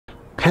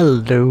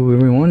Hello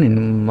everyone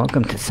and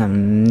welcome to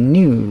some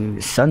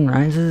new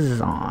sunrises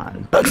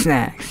on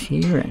Bugsnax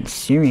here in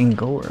Syrian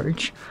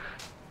Gorge.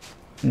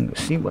 And we'll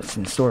see what's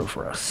in store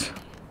for us.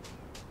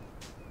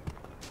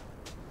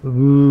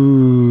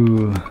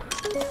 Ooh.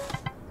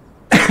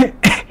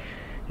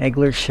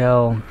 Eggler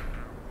shell.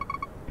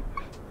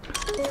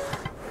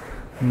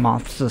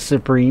 Moths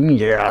Supreme,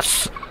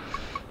 yes.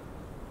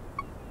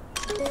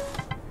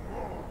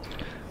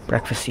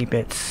 Breakfasty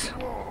bits.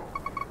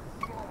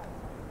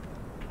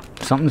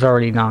 Something's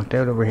already knocked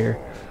out over here.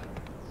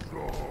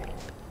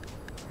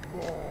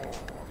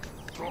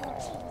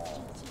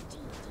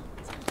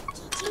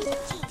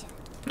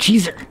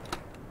 Cheeser!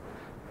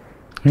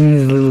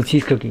 There's a little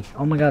cheese cookie.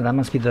 Oh my god, that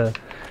must be the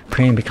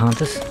praying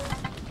picantis.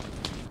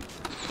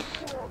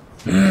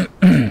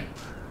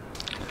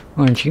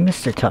 Aren't you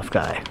Mr. Tough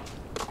Guy?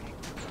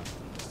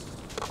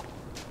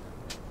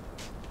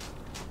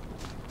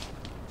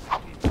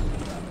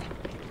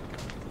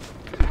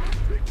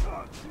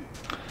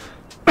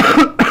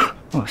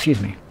 Oh,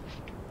 excuse me.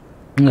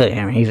 Look at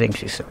him, he thinks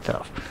he's so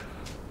tough.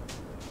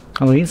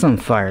 Oh, he's on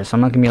fire, so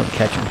I'm not gonna be able to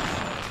catch him.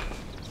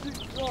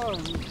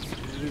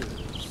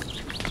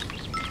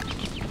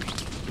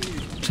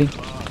 See?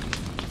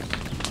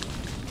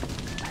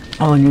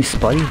 Oh, a new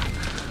Spuddy?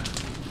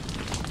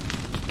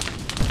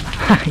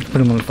 He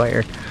put him on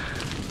fire.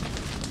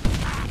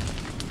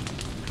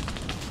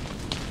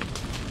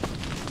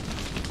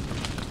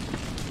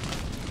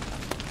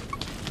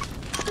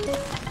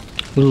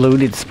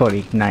 Loaded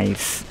Spuddy,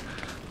 nice.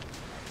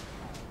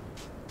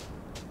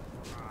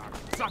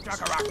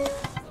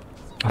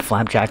 A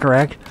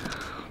flapjackerack?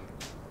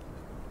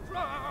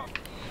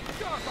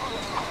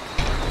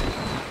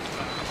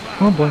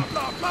 Oh boy.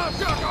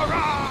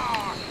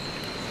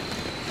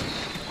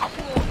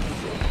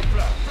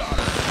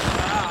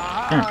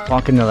 Yeah,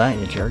 walk into that,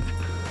 you jerk.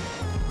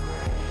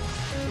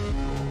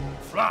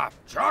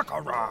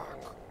 Flapjackerack!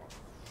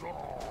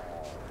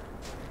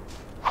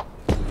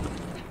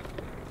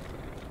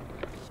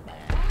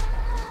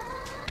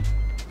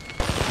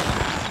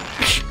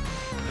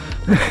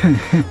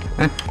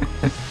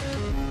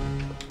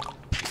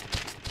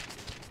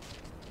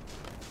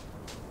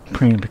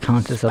 Praying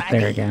picantis up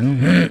there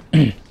again.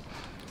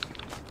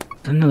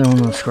 Another one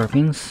of those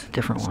scorpions.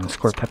 Different one.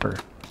 Scorp pepper.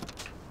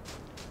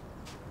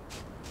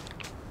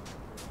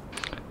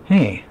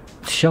 Hey,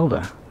 it's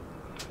Shelda.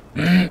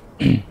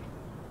 There's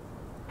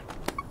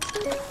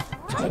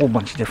a whole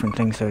bunch of different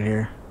things out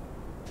here.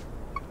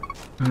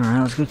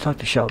 Alright, let's go talk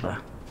to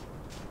Shelda.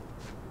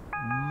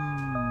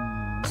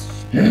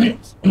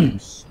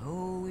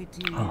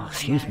 Oh,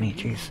 excuse me,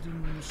 jeez.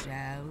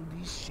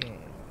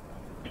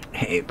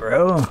 Hey,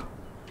 bro.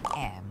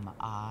 Am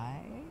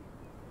I?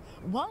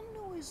 One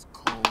who is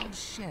called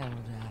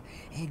Shelda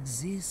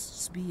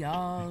exists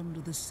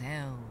beyond the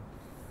self.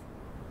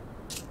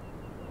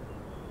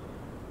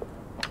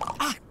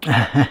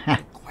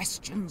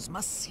 Questions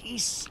must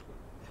cease.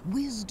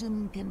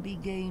 Wisdom can be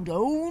gained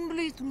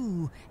only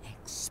through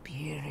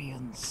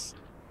experience.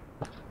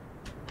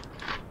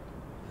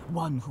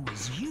 One who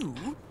is you,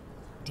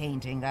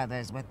 tainting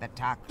others with the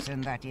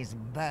toxin that is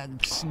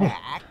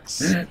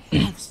Bugsnax,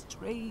 have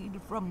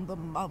strayed from the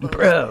mother's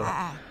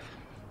path.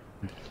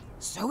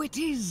 So it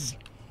is.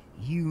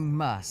 You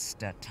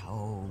must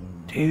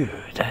atone. Dude,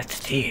 that's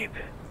deep.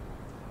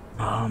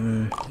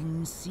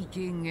 In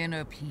seeking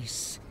inner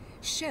peace,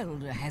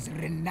 Shelda has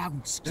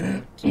renounced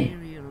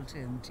material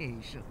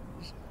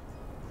temptations.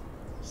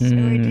 So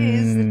it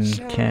is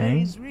that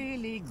Shelda is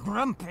really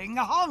grumping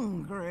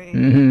hungry.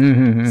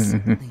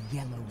 Sip the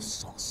yellow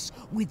sauce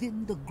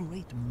within the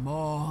great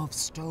maw of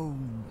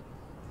stone.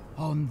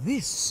 On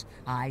this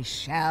I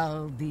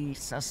shall be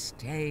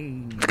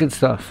sustained. It's good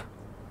stuff.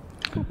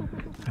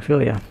 I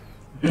feel ya.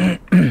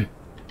 I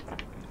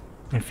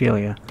feel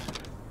ya.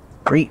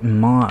 Great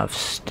maw of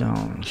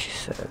stone, she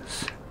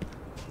says.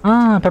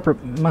 Ah, pepper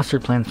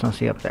mustard plants must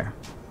be up there.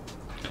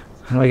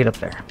 How do I get up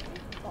there?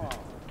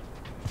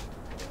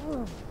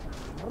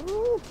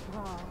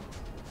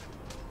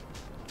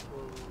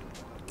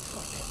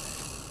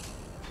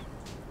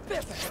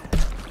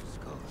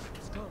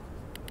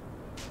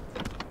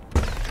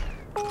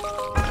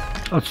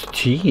 Oh, it's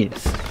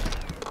cheese.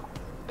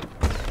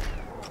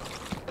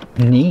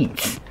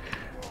 Neat.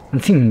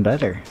 That's even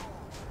better.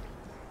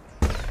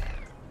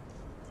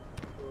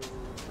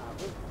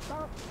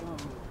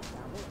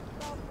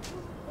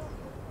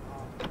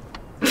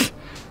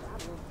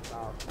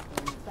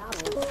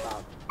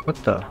 What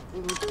the?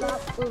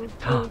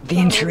 Oh, the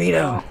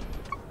enchilado.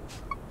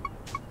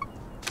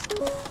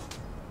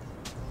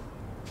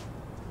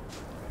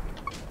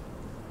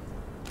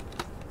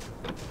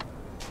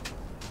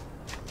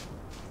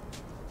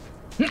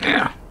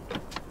 Yeah.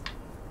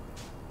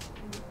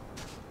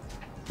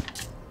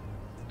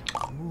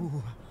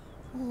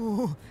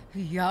 Ooh,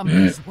 yum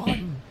is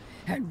one,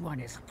 and one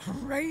is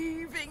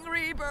craving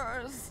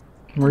rebirth.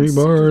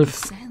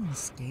 Rebirth. The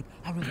sandscape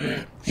a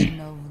reflection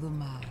of the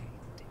mind.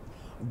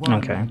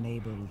 One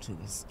unable to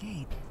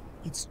escape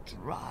its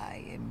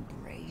dry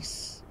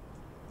embrace.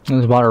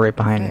 There's water right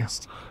behind you.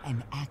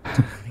 An act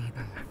of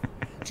rebirth.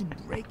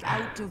 break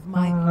out of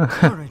my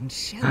current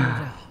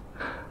shelter,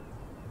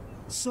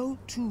 so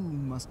too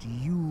must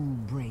you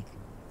break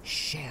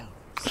shells.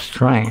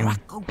 Trying.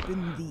 Crack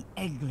open the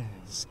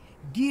egglers.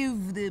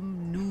 Give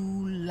them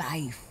new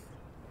life.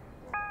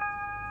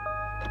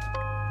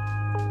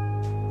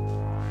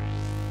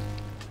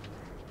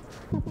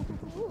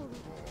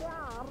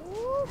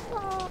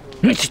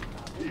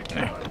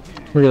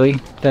 Really?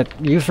 That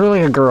you're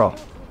really a girl.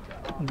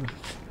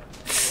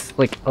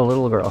 Like a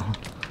little girl.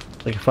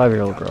 Like a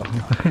 5-year-old girl.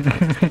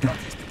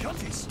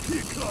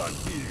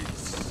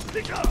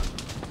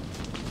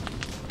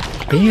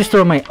 You just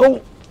throw my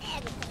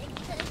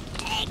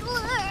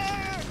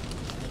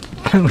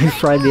we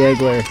fried the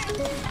eggler.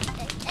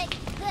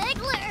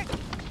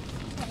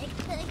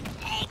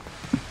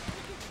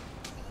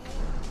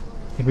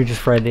 I think we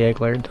just fried the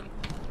eggler.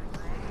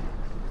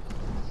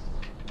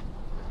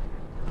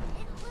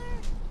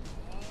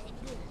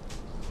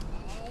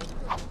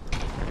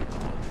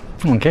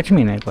 Come on, catch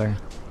me an eggler.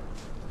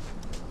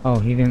 Oh,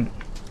 he didn't.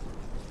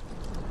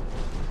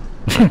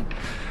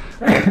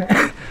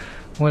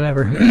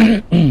 Whatever.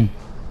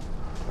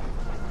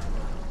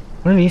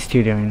 What are these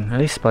two doing? Are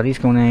these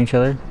spuddies going at each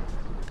other?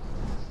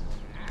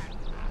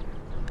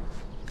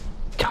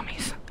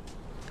 Dummies.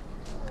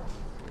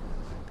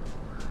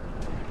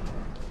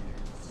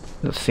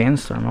 The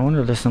sandstorm. I wonder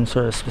if there's some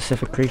sort of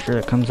specific creature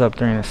that comes up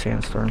during a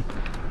sandstorm.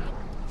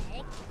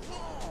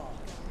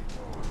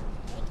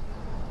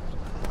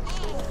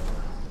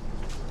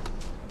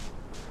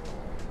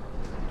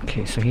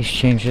 Okay, so he's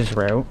changed his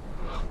route.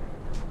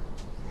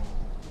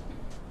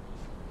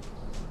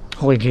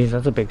 Holy jeez,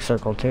 that's a big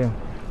circle too.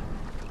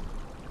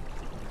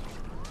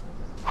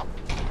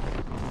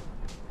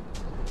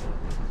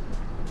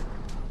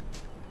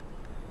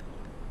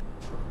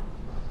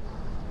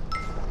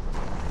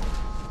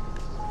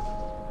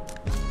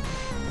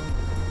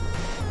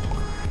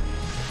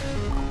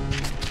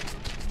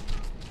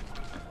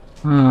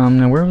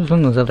 Now where was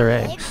one of those other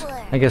eggs?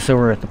 I guess they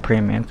were at the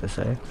praying mantis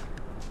egg.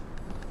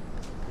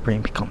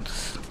 Praying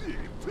picantis.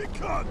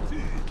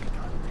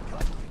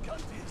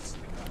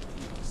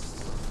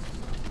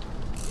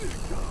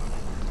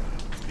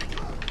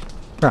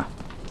 Bruh,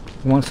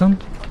 you want some?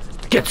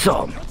 Get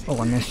some! Oh,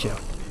 I missed you.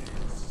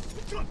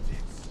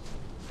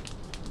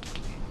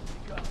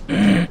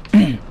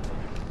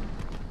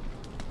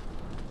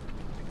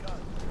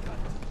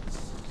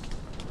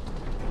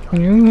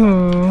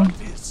 Yoo-hoo.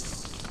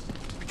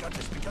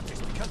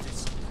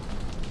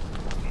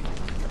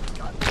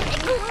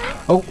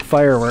 Oh,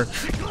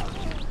 fireworks.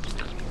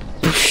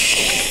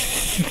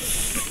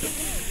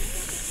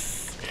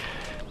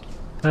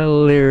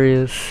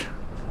 Hilarious.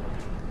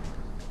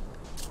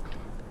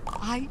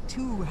 I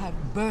too have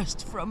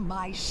burst from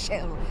my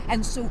shell,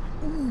 and so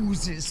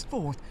oozes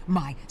forth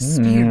my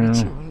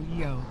spiritual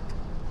yoke.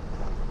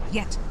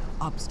 Yet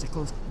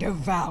obstacles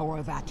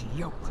devour that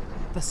yoke,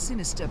 the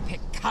sinister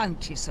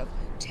picantis of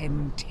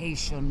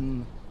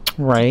temptation.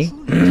 Right.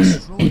 To truly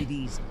destroy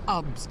these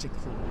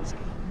obstacles,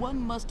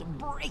 one must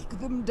break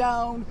them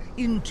down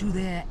into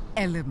their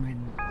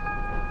element.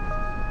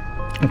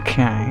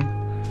 Okay.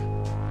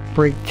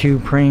 Break 2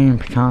 praying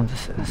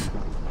picantises.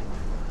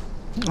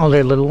 Oh,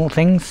 they're little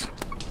things?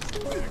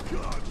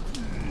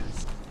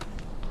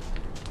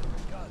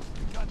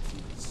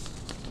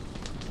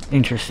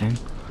 Interesting.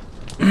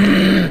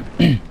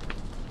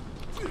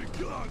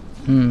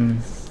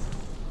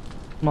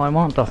 Well, I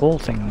want the whole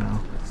thing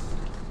now.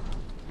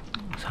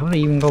 So how do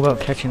you even go about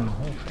catching the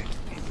whole thing?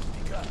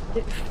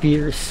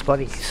 Fierce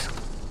spuddies.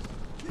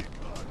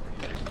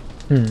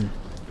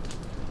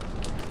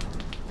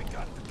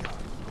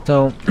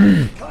 So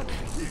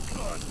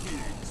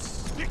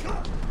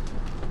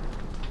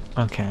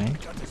okay.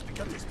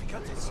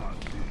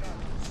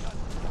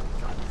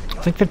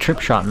 I think the trip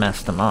shot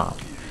messed them up.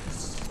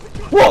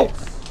 Whoa!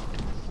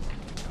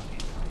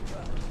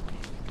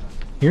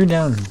 You're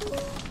down.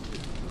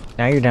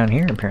 Now you're down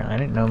here apparently. I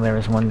didn't know there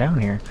was one down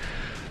here.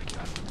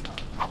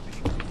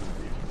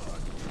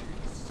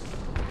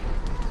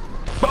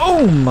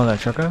 Boom, mother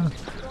trucker.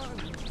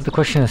 But the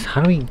question is,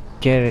 how do we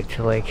get it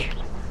to like...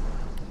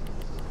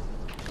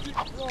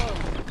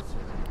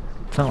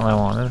 That's not what I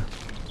wanted.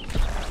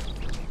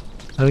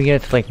 How do we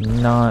get it to like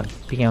not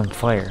be on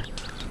fire?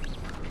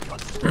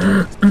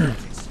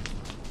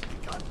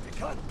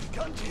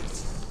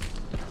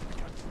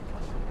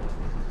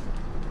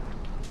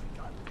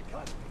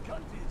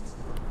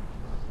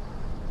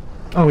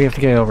 Oh, we have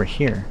to get over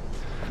here.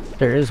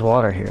 There is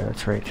water here,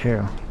 that's right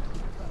too.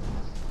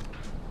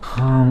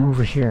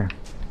 Over here.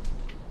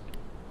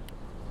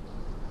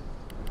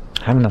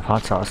 I have enough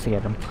hot sauce to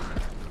get him.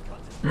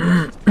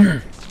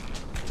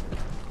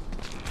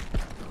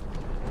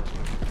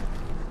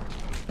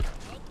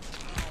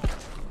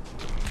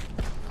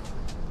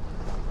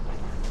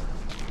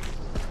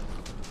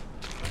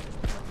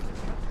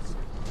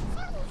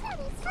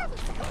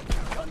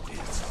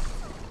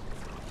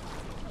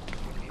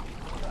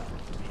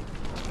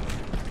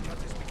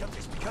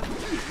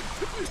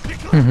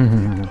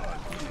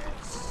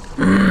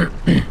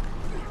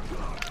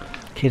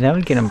 Okay, that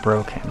would get him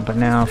broken, but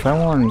now if I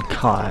want him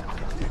caught,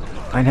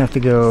 I'd have to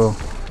go.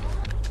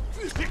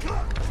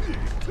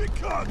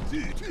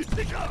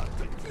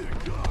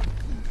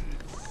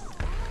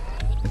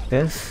 Like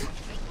this.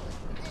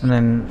 And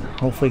then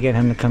hopefully get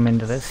him to come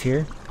into this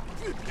here.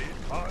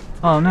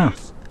 Oh no.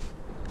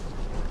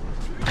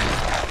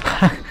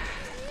 I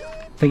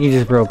think he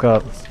just broke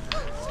up.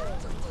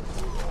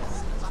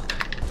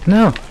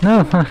 No,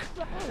 no.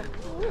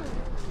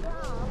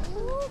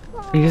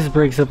 He just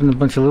breaks up into a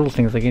bunch of little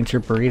things like into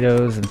your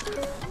burritos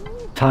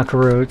and taco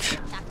roach.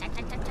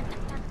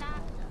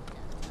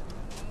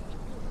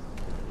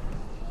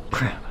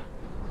 Crap.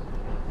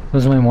 It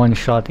was only one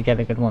shot to get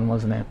a good one,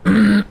 wasn't it?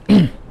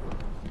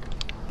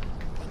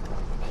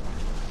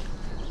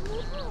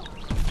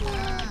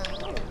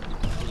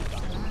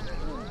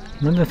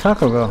 Where'd the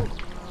taco go?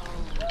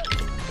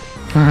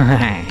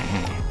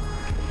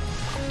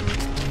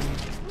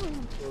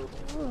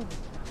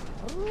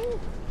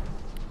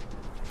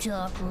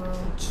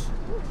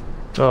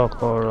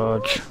 Taco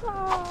roach.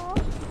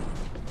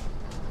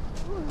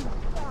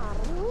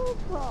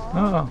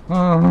 Oh,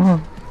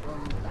 oh.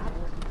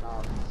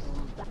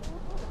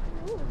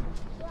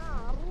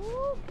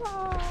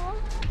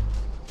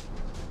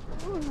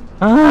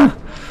 Ah!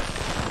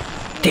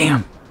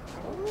 Damn!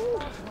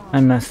 I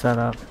messed that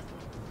up.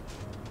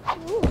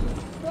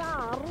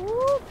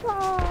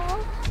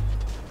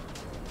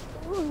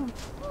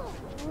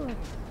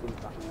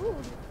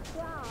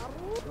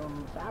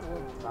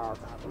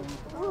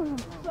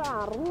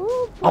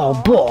 Oh,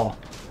 bull!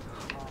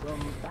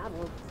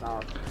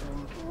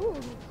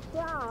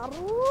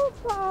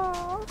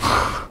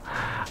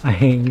 I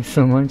hate you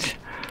so much.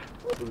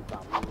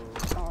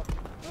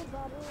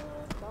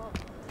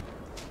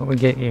 What would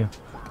get you?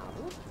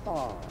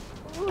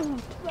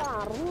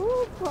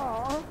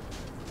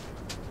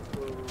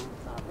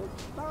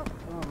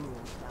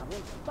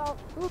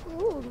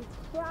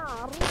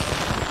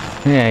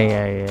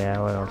 Yeah,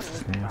 what else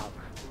is new?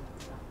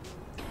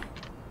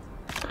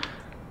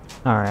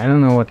 Alright, I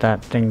don't know what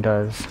that thing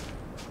does.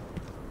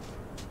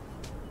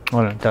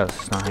 Well, it does,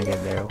 it's not how I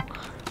get there.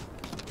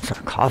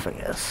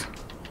 Sarcophagus.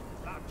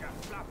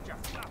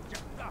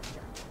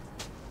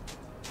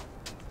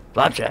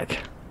 Flapjack.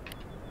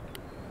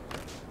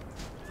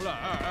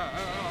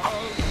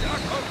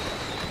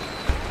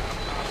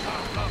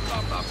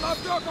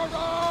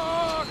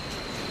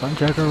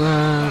 Flapjack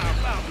around.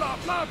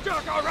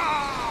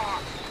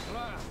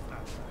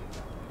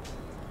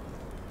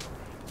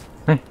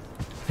 Hey,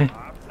 hey.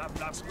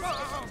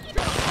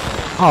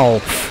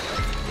 Oh.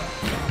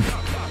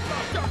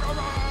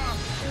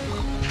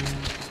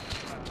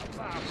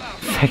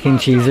 Second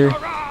cheeser.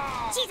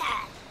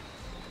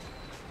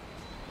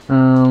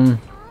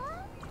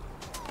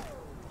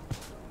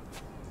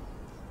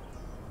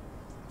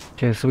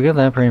 Okay, so we got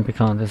that praying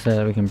pecan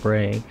that we can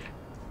break.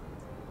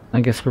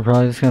 I guess we're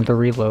probably just gonna have to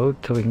reload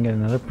till we can get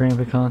another praying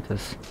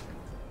pecantus.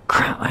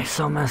 Crap, I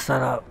so messed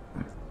that up.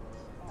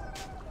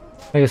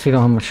 I guess we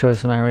don't have much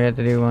choice in that. We had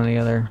to do one or the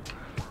other.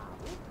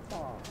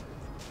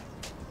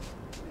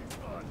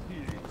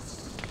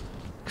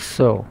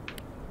 So,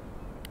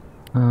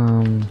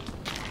 oh,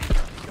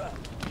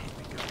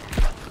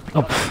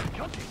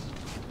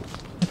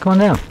 come on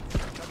down.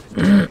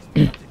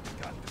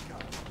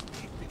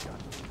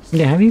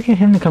 Yeah, how do you get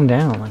him to come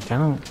down? Like, I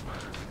don't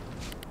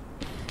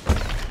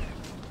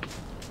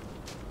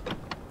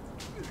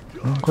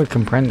quite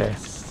comprende.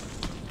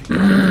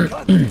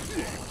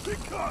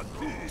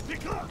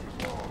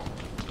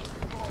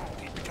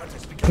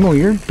 Oh,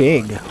 you're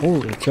big.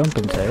 Holy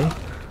jumping, eh?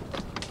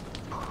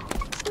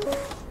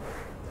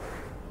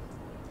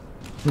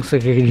 Looks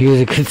like I could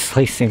use a good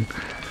slicing.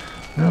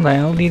 How the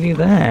hell do you do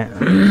that?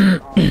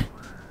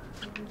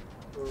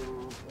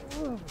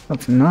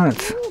 That's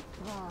nuts.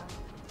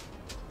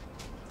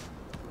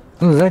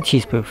 What was that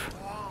cheese poof?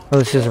 Oh,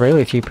 it's just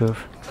regular cheese poof.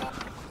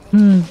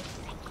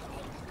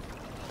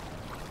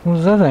 What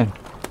was that thing?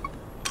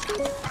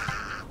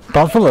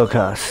 Buffalo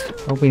cust.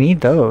 Oh, we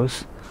need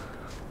those.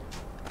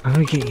 How do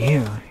we get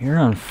you? You're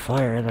on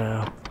fire,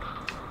 though.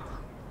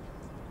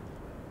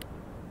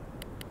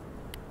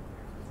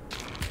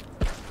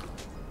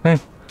 Hey,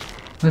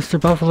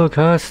 Mr. Buffalo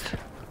cust.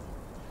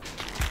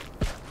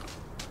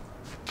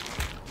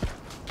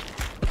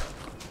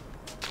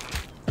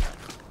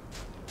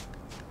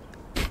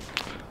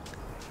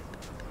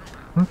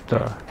 What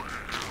the?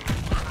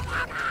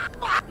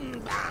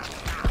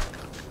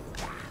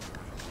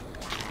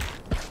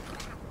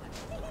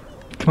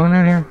 Come on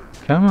in here.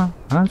 Come on.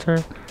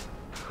 Answer.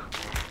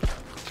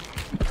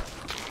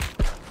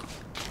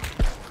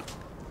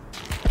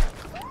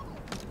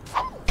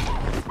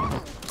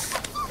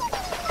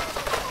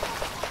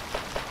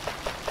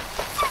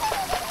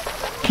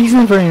 He's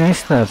not very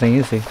nice to that thing,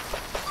 is he?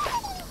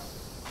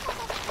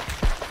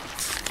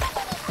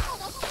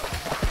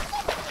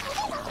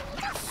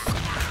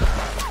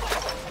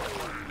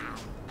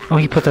 Oh,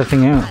 he put that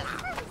thing out.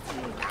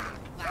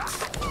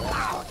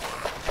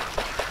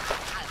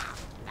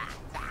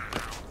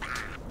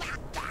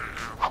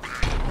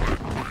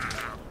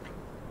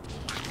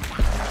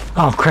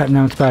 Oh crap,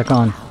 now it's back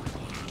on.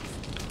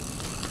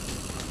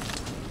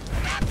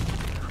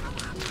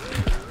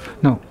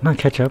 No, not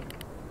ketchup.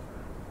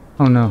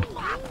 Oh no.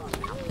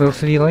 What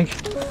else did he like?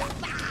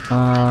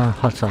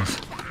 Hot sauce.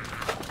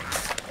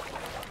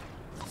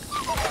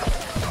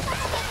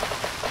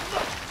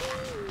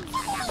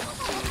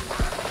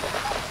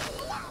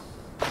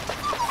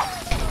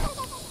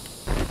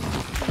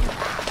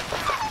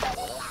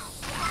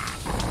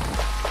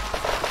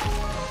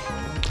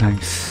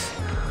 Nice.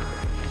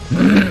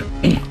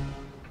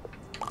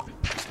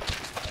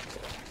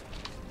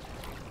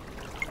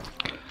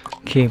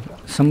 Okay,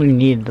 somebody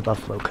needed the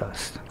buffalo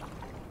crust.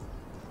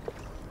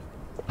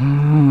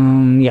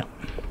 Yeah.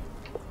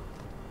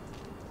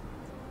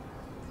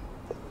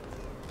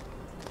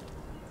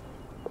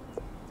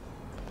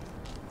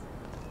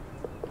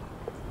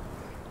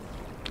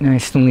 And I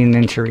still need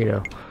an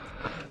enchilada.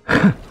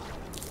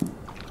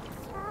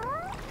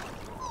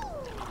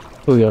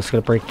 Oh, we also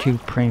gotta break 2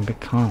 praying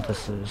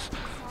compasses.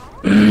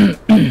 And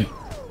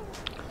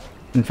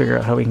figure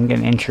out how we can get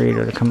an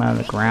enchilada to come out of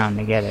the ground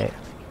to get it.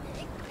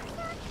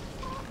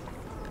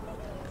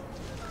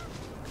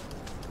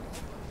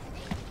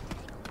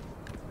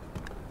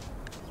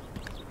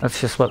 That's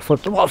just what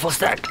flipped the waffle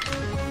stack.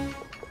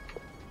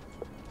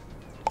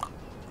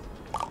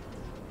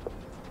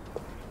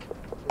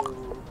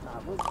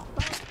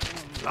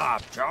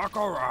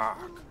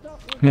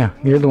 Yeah,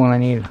 you're the one I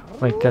need,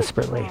 like,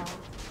 desperately.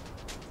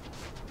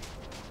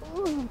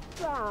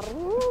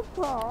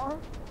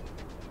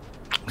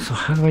 So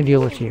how do I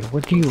deal with you?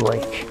 What do you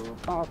like?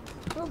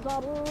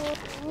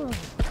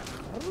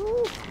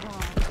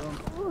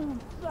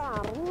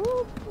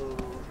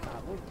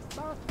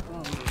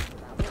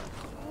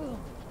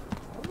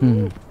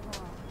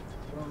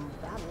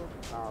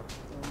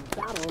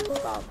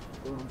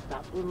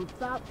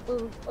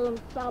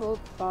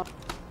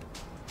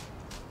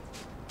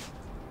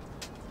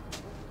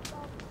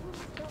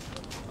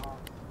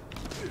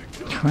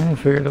 Trying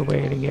to figure out a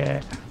way to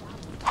get.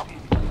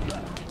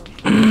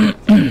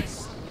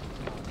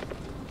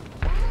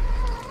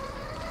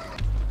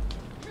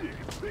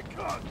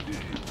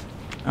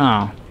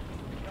 Oh.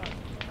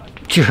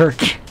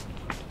 Jerk.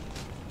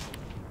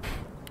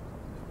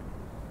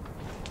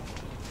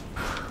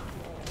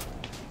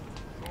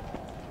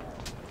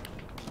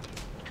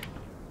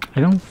 I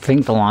don't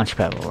think the launch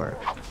pad will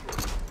work.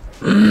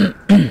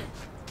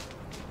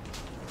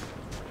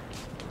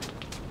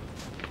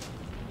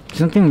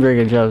 He's not doing a very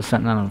good job of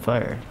setting that on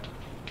fire.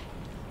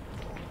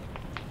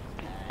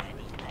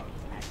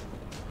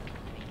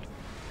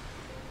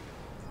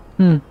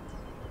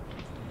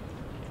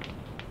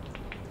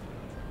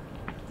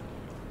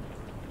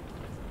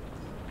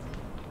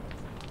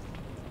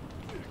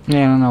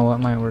 Yeah, I don't know what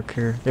might work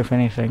here, if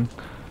anything.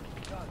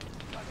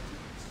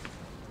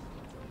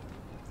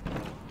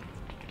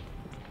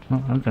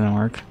 Oh, that didn't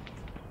work.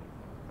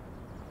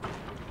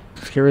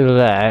 Let's get rid of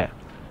that.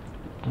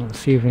 Let's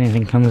see if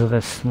anything comes of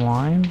this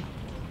slime.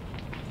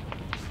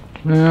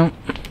 No.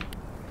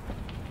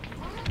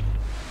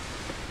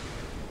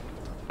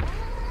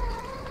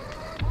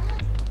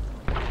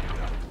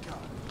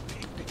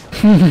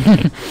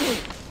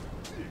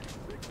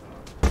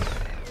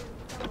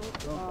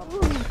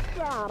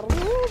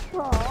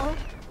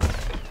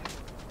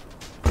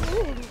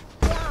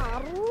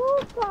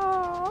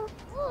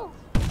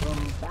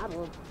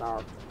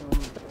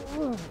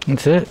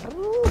 That's it.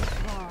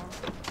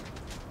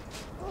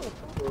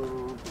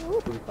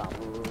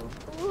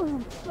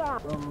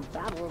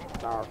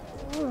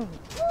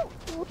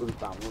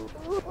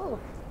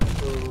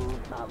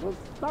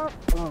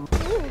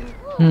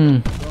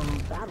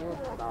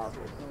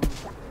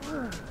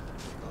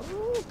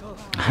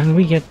 How did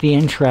we get the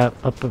end trap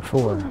up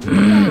before?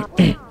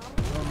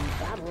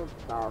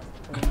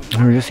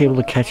 We were just able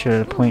to catch it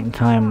at a point in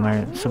time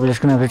where, so we're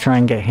just gonna have to try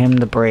and get him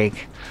to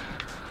break.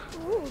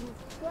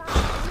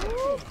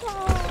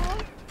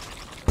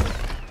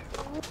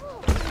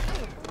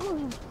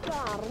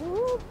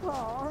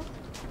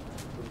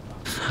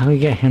 How do we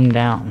get him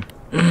down?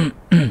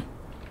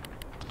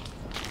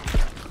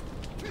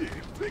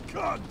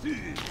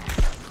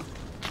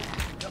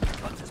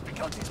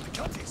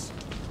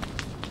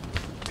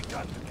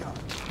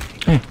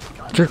 Hey,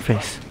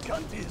 jerkface.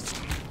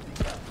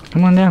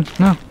 Come on down.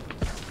 No.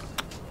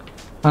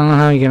 I don't know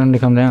how you get him to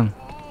come down.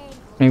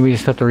 Maybe we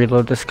just have to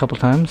reload this a couple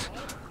times.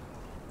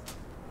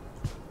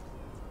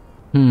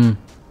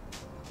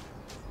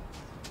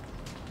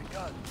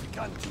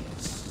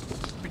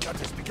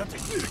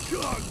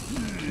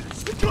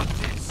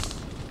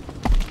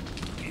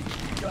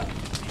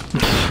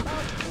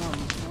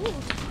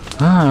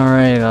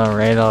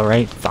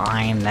 Alright,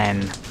 fine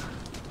then.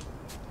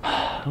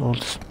 We'll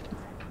just,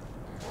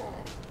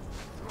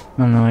 I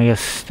don't know, I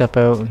guess step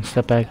out and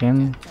step back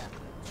in.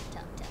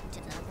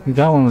 We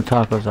got one with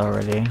tacos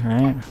already,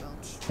 right?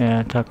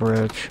 Yeah, taco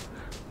roach.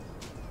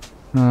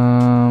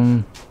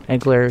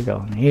 Egg layer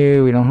going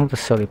here. We don't have the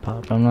soda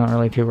pop. I'm not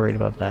really too worried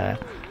about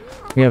that.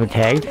 We have a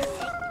tag?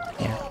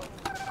 Yeah.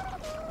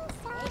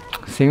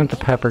 Same with the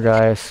pepper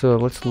guys, so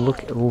let's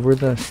look over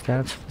the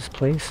stats for this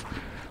place.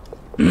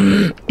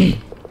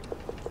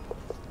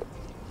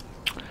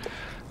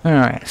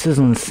 Alright,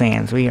 Sizzling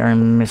Sands. We are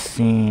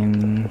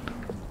missing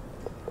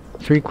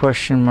 3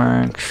 question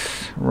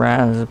marks,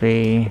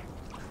 raspberry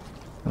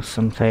of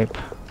some type.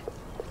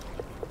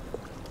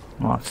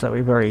 Lots that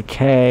we've already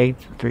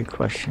tagged, 3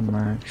 question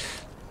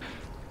marks.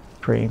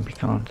 Prey and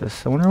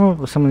picantis. I wonder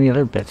what some of the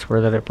other bits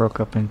were that it broke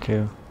up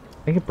into.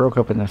 I think it broke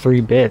up into 3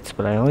 bits,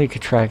 but I only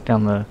could track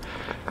down the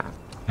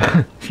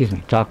excuse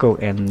me, taco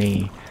and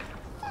the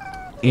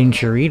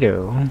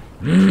enchilado.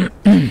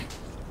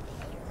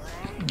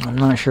 I'm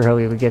not sure how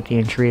we would get the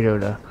enchilado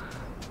to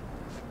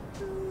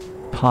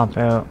pop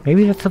out.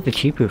 Maybe that's how the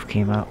cheap booth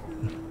came out.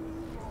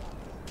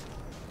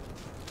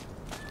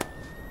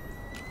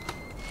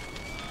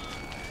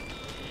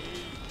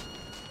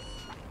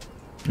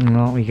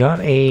 Well, we got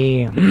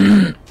a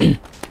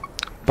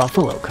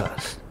buffalo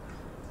cuss.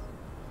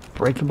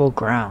 Breakable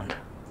ground.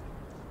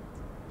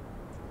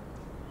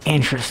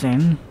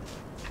 Interesting.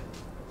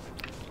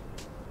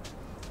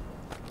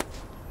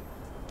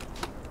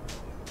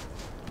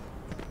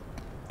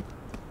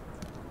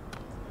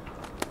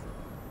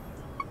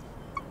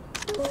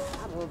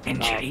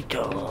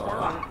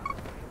 Enchilito.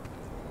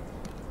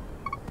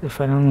 If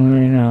I don't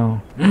already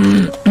know.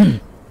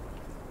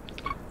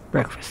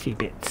 Breakfasty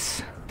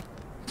bits.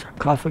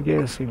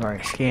 Sarcophagus, we've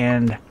already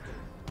scanned.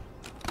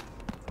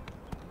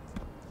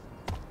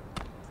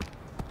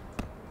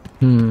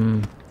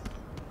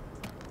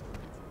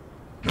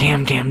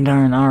 Damn,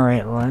 darn.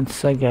 Alright,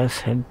 let's, I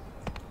guess, head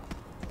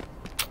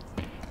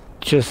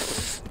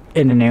just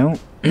in and out.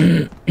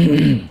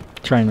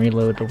 Try and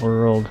reload the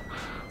world.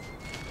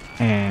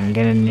 And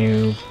get a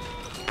new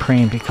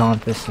praying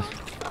picantis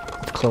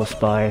that's close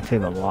by to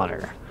the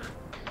water.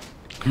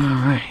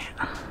 Alright.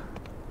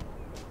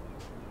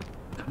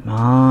 Come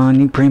on,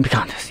 new praying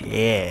picantis.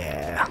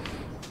 Yeah.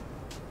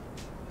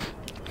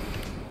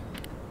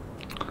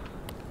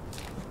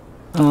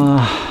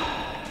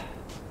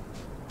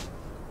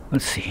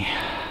 Let's see.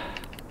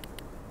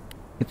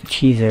 Get the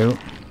cheese out.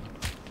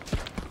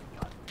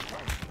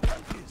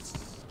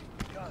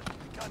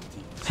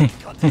 Hey.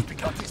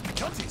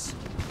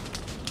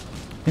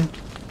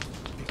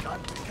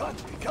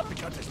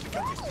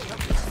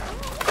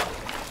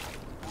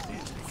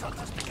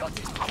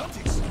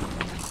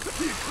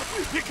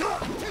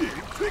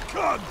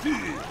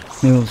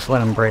 Maybe we'll just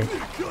let him break.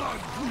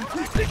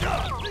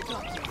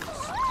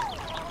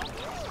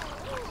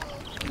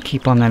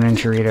 Keep on that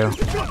enchilado.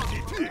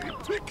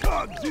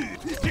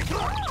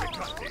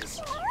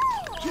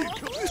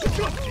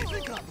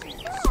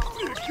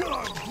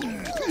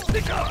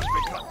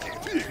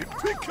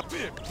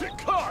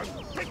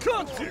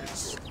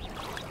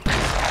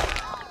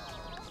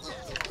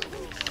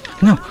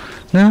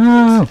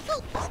 No!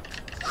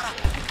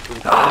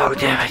 Oh,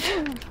 damn it.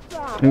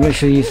 Maybe I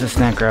should use the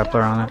snack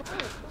grappler on it.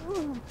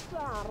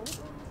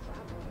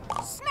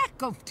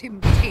 Snack of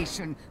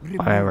temptation removed.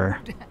 Whatever.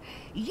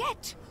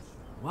 Yet,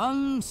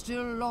 one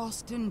still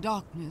lost in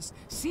darkness,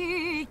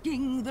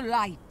 seeking the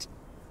light.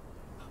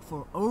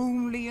 For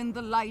only in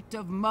the light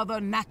of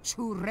Mother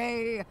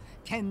Nature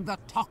can the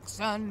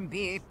toxin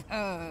be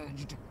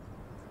purged.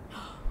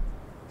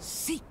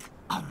 Seek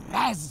a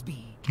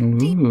raspberry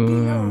deep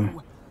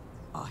below.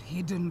 A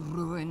hidden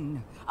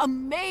ruin, a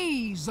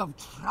maze of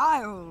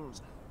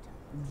trials.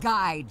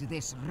 Guide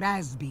this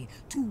raspberry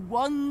to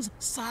one's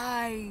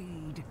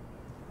side.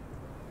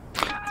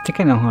 I think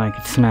I know how I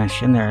could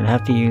smash in there. I'd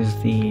have to use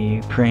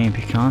the praying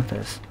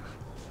picantis.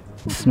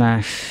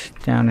 Smash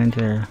down into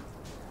there.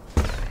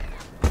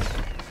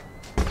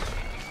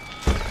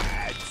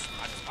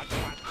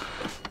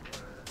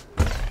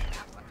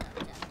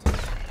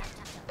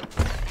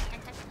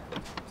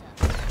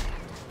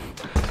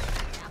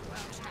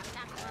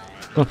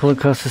 Buffalo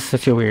cuss is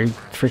such a weird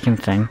freaking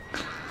thing.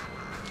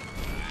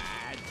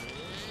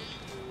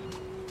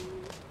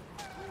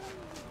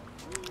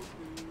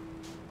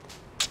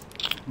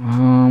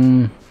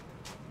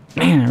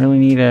 Man, I really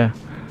need an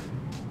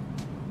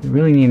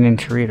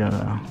enchilada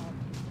though.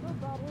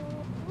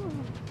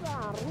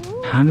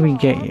 How do we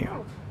get you?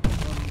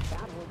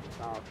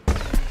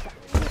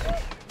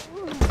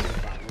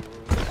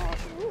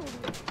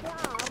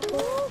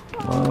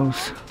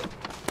 Close.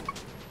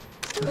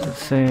 Does it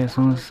say as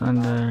long as it's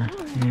under?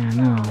 Yeah,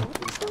 no.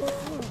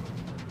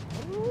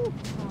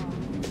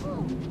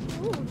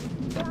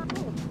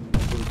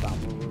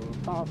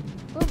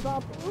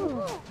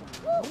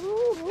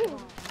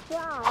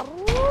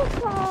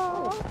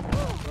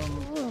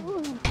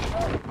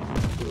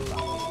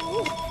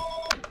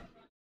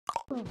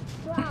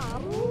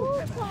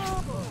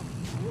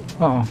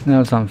 Oh, now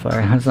it's on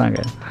fire. That's not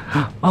good.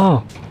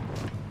 Oh!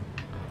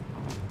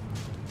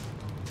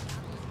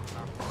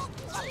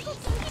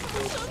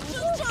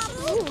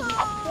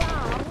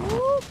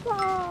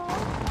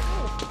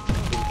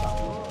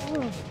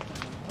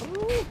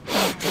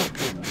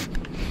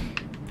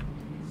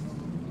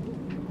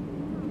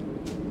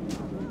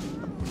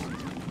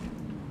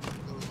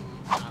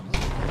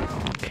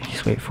 Okay,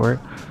 just wait for it.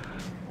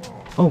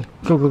 Oh,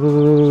 go, go, go,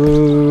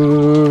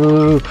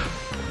 go, go.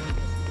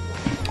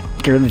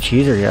 Get rid of the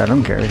cheese or yeah, I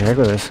don't care. The heck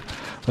with this.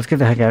 Let's get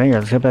the heck out of here.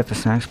 Let's get back to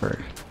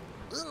Snacksburg.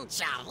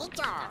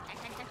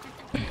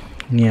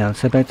 Yeah,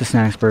 let's head back to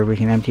Snacksburg. We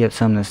can empty out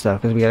some of this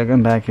stuff because we gotta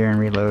come back here and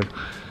reload.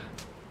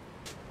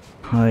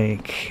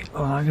 Like,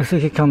 well, I guess we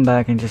could come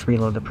back and just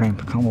reload the Praying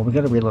Pecan. Well, we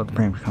gotta reload the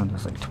Praying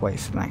Pecans like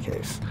twice in that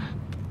case.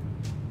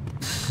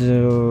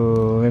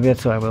 So maybe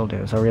that's what I will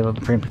do. So I'll reload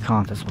the Praying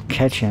Pecans. We'll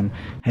catch him,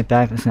 head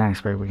back to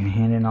Snacksburg. We can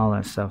hand in all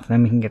that stuff.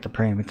 Then we can get the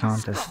Praying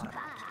Pecans to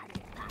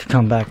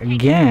come back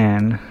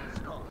again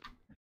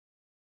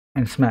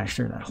and smash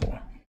through that hole.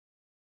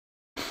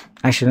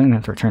 Actually, I don't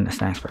have to return the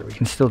Snacksburg. We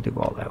can still do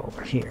all that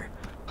over here.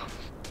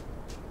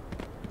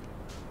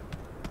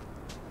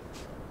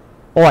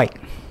 Oi!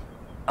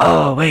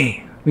 Oh,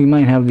 wait. We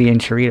might have the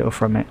Enchilito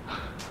from it.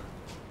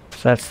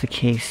 If that's the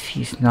case,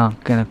 he's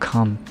not gonna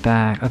come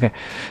back. Okay.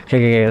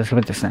 Okay, let's go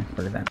with the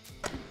Snacksburg then.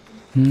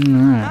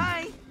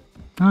 Alright.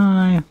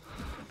 Hi!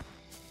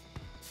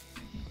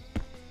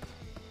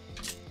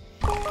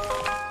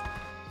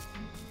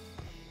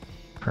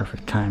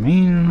 Perfect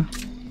timing.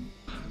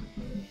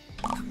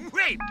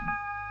 Great!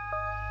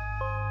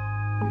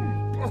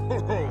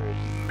 Oh,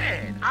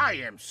 man, I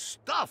am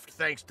stuffed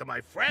thanks to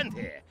my friend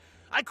here.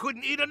 I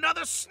couldn't eat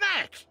another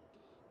snack.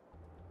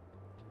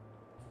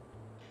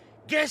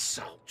 Guess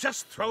I'll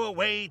just throw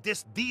away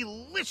this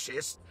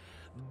delicious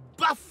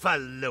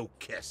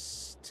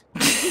buffalo-kist.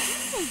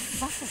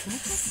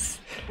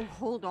 Oh,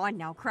 hold on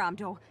now,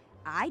 Cromdo.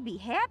 I'd be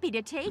happy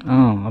to take...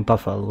 Oh, a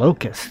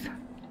buffalo-locust.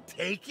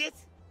 Take it?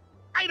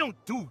 I don't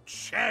do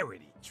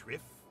charity, Triff.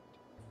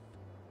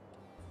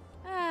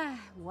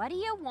 What do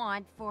you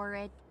want for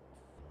it?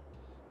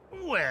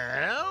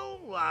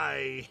 Well,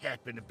 I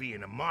happen to be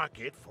in the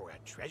market for a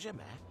treasure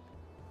map.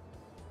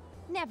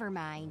 Never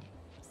mind.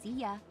 See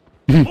ya.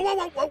 Whoa,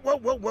 whoa, whoa, whoa,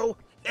 whoa, whoa.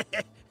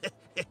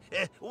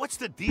 What's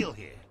the deal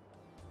here?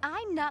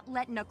 I'm not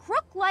letting a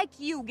crook like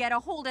you get a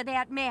hold of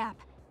that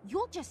map.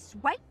 You'll just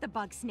swipe the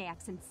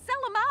Bugsnax and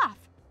sell them off.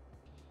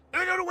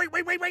 No, wait.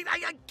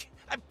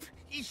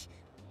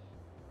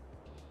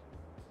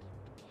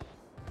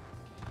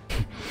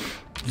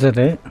 Is that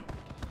it?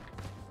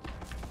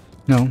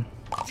 No.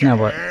 Now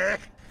what?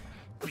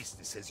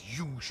 Business as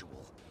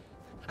usual.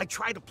 I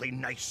try to play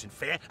nice and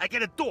fair. I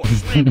get a door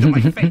slammed to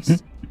my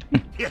face.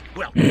 Yeah,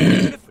 well,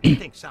 if she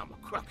thinks I'm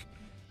a crook,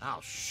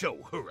 I'll show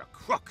her a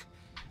crook.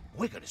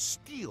 We're gonna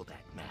steal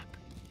that map.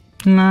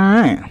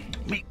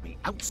 Alright. Meet me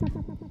outside.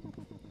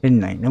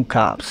 Midnight, no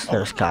cops.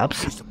 There's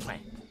cops. Here's the plan.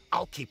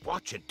 I'll keep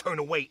watch and turn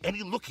away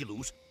any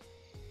looky-loos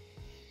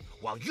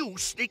while you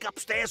sneak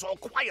upstairs all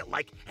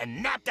quiet-like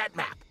and nab that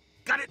map.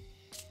 Got it?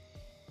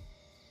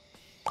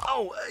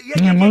 Oh,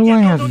 Yeah, why do I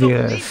have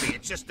believe this? me.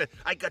 It's just that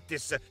I got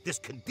this this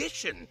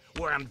condition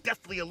where I'm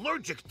deathly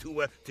allergic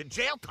to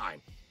jail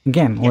time.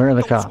 Again, where are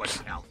the Don't sweat cops?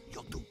 it, pal.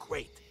 You'll do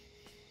great.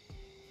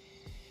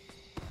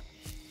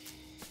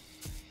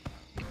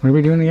 What are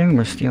we doing again?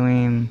 We're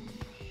stealing...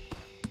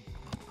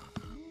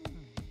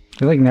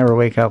 They like never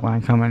wake up when I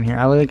come in here.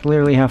 I like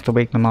literally have to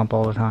wake them up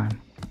all the time.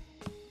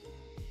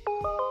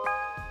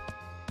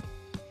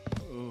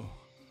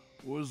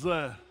 What's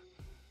that?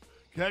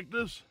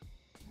 Cactus?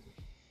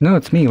 No,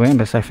 it's me,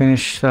 Lambus. I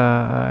finished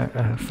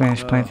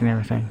planting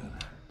everything.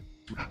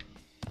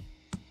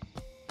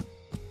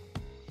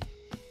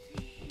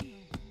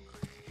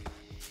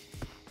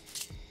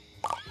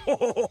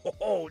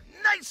 Oh,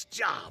 nice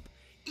job.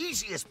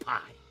 Easy as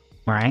pie.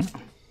 Right?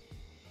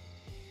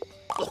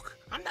 Look,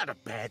 I'm not a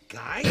bad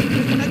guy.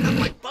 When I got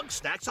my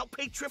Bugsnax, I'll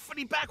pay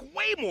Triffany back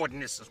way more than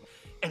this.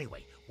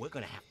 Anyway, we're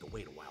gonna have to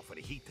wait a while for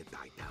the heat to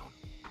die down.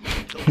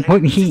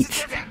 What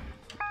heat?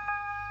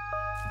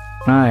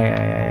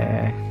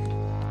 Aye.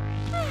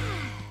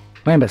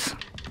 Lambus.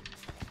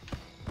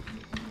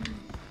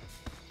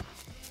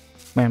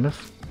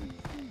 Lambus.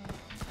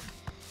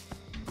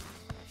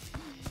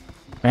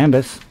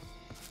 Lambus.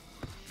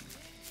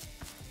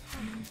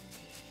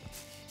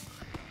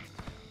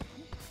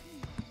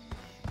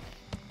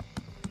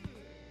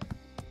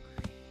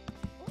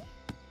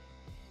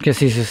 Guess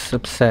he's just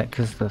upset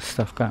because the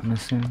stuff got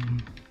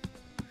missing.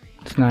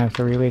 So now I have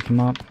to re-wake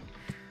him up.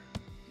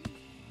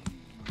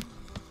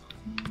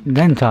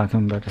 Then talk to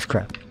him about this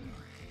crap.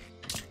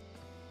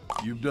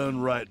 You've done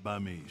right by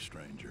me,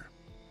 stranger.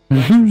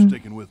 Thanks for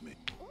sticking with me.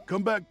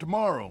 Come back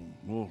tomorrow.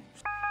 We'll...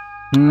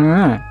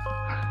 Alright.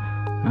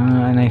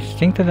 And I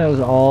think that was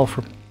all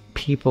for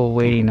people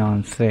waiting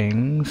on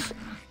things.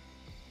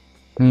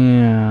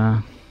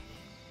 Yeah.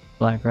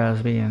 Black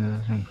Raspberry, end of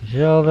the thing for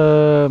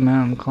Zelda,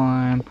 mountain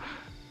climb,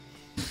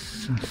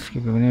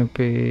 skip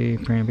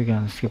Winoopy, Praying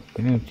Begun, skip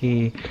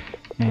Winoopy,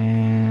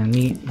 and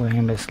meet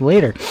Lambus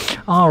later.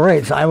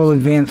 Alright, so I will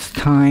advance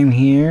time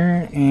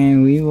here,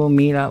 and we will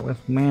meet up with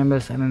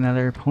Lambus at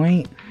another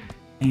point,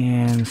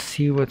 and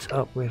see what's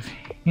up with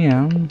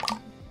him.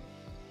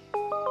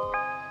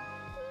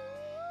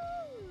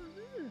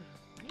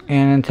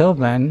 And until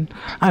then,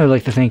 I would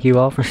like to thank you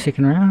all for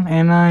sticking around,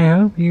 and I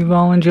hope you've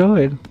all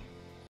enjoyed.